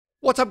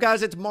What's up,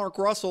 guys? It's Mark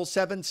Russell,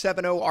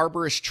 770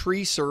 Arborist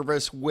Tree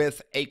Service,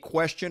 with a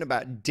question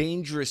about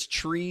dangerous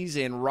trees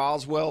in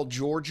Roswell,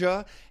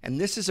 Georgia. And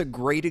this is a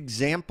great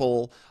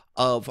example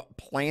of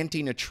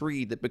planting a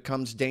tree that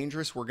becomes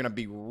dangerous. We're going to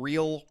be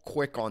real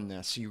quick on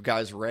this. You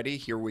guys ready?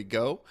 Here we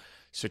go.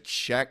 So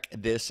check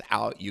this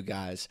out, you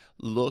guys.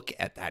 Look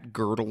at that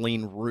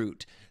girdling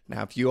root.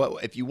 Now,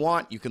 if you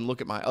want, you can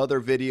look at my other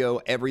video,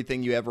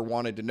 everything you ever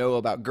wanted to know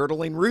about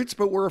girdling roots,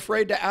 but we're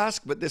afraid to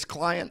ask. But this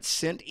client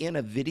sent in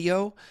a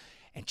video,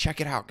 and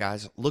check it out,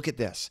 guys. Look at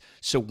this.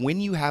 So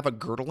when you have a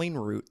girdling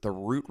root, the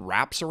root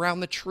wraps around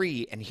the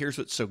tree, and here's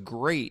what's so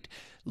great.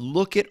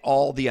 Look at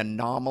all the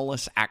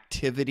anomalous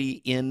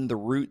activity in the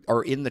root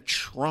or in the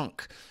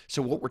trunk.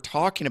 So what we're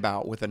talking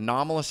about with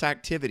anomalous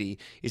activity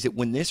is that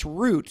when this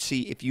root,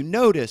 see, if you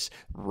notice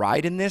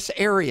right in this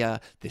area,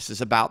 this is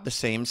about the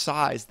same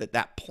size that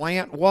that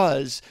plant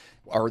was,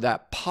 or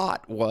that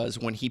pot was,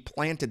 when he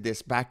planted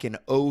this back in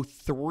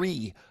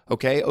 03,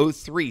 okay?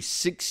 03,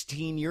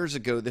 16 years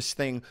ago, this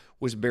thing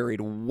was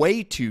buried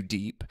way too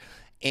deep,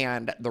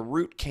 and the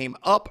root came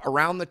up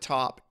around the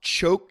top,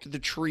 choked the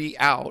tree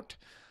out.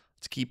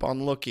 Let's keep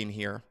on looking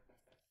here,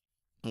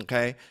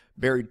 okay?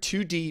 Buried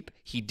too deep.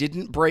 He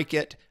didn't break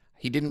it.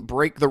 He didn't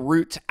break the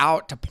roots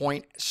out to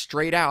point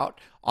straight out.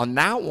 On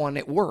that one,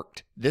 it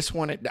worked. This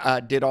one, it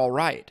did all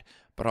right.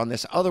 But on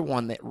this other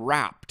one that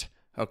wrapped,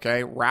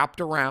 okay, wrapped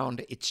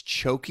around, it's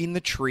choking the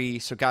tree.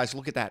 So guys,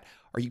 look at that.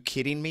 Are you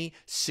kidding me?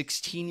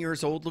 16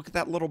 years old. Look at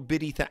that little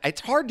bitty thing.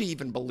 It's hard to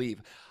even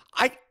believe.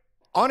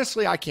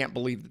 Honestly, I can't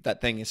believe that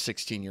that thing is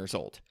 16 years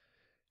old.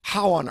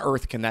 How on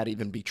earth can that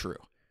even be true?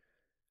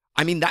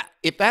 I mean, that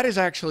if that is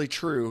actually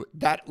true,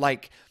 that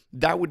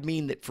would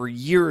mean that for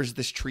years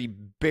this tree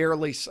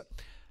barely,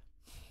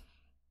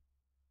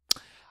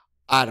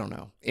 I don't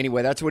know.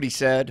 Anyway, that's what he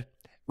said.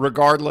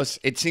 Regardless,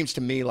 it seems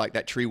to me like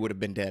that tree would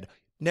have been dead.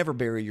 Never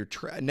bury your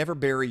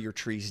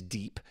trees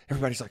deep.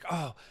 Everybody's like,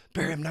 "Oh,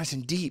 bury them nice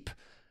and deep.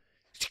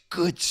 It's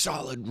good,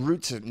 solid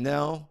roots."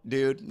 No,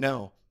 dude,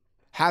 no.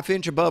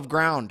 Half-inch above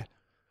ground,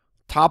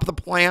 top of the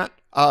plant,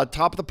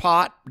 top of the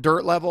pot,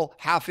 dirt level,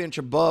 half-inch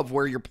above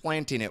where you're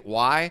planting it.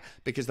 Why?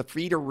 Because the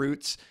feeder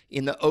roots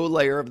in the O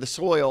layer of the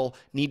soil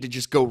need to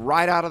just go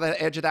right out of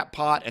the edge of that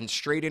pot and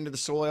straight into the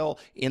soil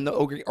in the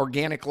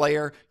organic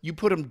layer. You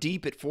put them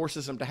deep, it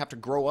forces them to have to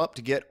grow up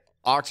to get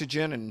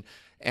oxygen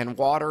and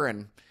water.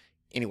 And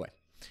anyway,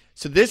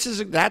 so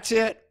that's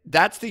it.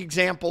 That's the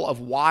example of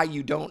why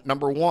you don't,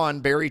 number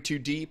one, bury too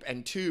deep,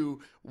 and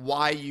two,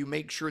 why you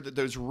make sure that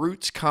those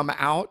roots come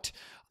out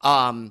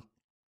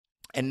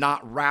and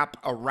not wrap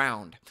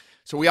around.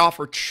 So we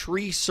offer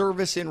tree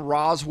service in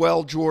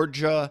Roswell,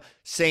 Georgia,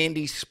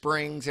 Sandy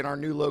Springs in our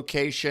new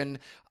location.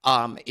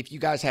 If you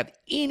guys have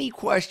any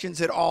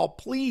questions at all,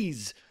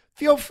 please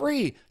feel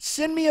free,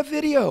 send me a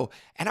video,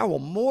 and I will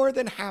more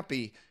than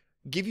happy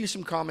give you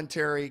some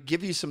commentary,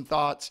 give you some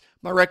thoughts.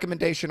 My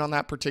recommendation on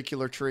that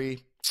particular tree,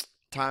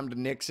 time to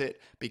nix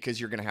it, because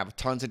you're going to have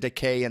tons of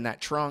decay in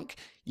that trunk.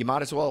 You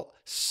might as well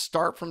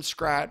start from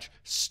scratch,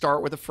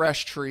 start with a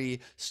fresh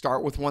tree,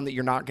 start with one that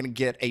you're not going to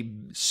get a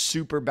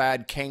super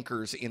bad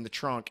cankers in the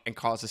trunk and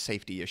cause a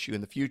safety issue in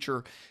the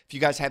future. If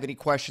you guys have any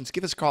questions,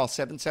 give us a call,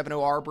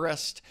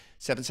 770-ARBORIST,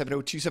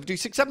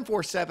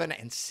 770-272-6747,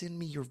 and send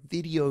me your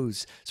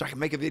videos so I can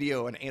make a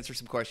video and answer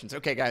some questions.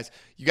 Okay, guys,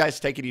 you guys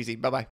take it easy. Bye-bye.